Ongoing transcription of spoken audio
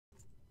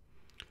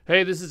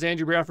Hey, this is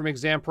Andrew Brown from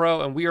Exam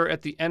Pro, and we are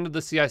at the end of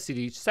the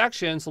CI/CD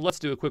section, so let's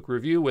do a quick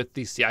review with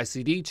the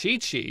CI/CD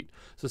cheat sheet.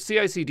 So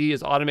CI/CD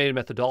is automated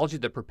methodology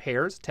that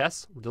prepares,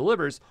 tests,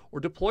 delivers, or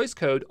deploys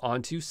code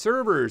onto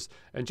servers,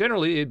 and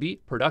generally it'd be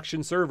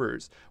production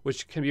servers,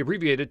 which can be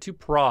abbreviated to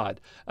prod,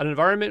 an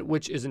environment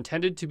which is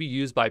intended to be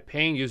used by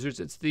paying users.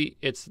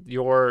 It's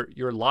your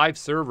live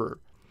server.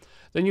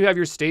 Then you have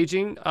your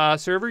staging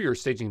server, your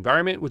staging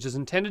environment, which is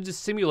intended to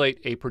simulate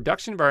a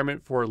production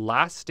environment for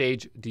last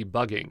stage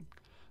debugging.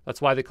 That's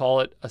why they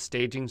call it a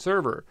staging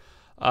server.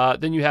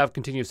 Then you have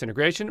continuous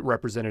integration,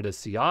 represented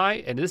as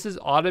CI, and this is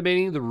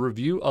automating the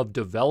review of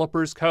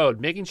developers' code,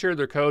 making sure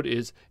their code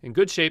is in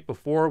good shape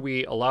before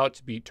we allow it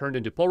to be turned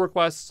into pull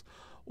requests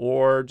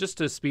or just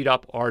to speed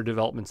up our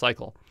development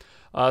cycle.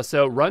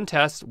 So run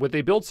tests with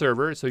a build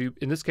server. So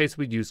in this case,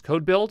 we'd use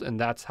code build, and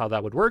that's how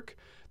that would work.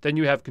 Then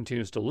you have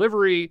continuous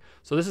delivery.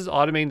 So this is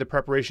automating the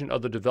preparation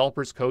of the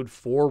developer's code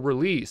for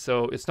release.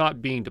 So it's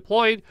not being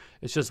deployed,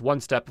 it's just one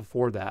step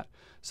before that.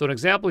 So an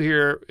example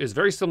here is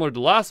very similar to the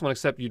last one,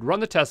 except you'd run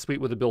the test suite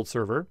with a build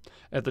server.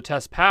 If the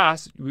test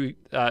passed,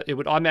 it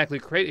would automatically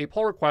create a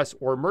pull request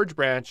or merge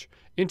branch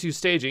into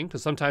staging,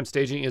 because sometimes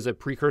staging is a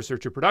precursor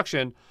to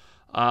production.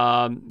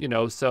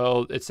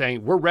 So it's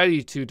saying we're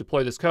ready to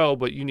deploy this code,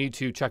 but you need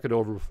to check it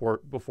over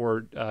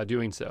before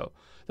doing so.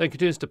 Then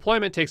continuous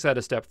deployment takes that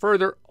a step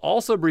further,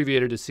 also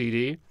abbreviated to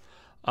CD.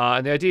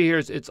 And the idea here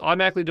is it's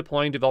automatically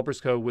deploying developers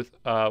code with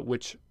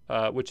which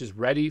is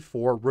ready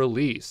for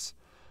release.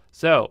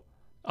 So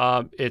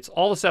it's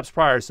all the steps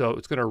prior. So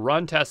it's going to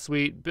run test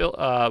suite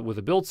with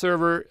a build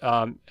server,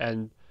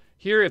 and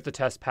here if the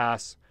tests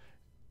pass,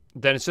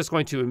 then it's just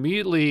going to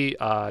immediately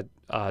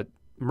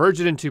merge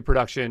it into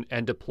production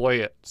and deploy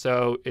it.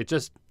 So it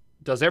just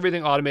does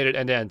everything automated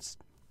end to end.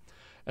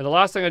 And the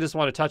last thing I just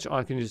want to touch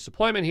on continuous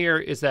deployment here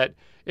is that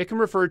it can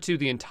refer to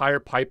the entire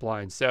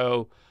pipeline.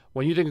 So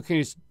when you think of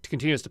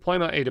continuous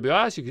deployment on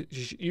AWS,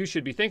 you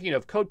should be thinking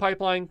of code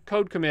pipeline,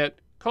 code commit,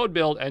 code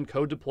build, and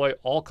code deploy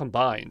all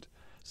combined.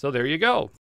 So there you go.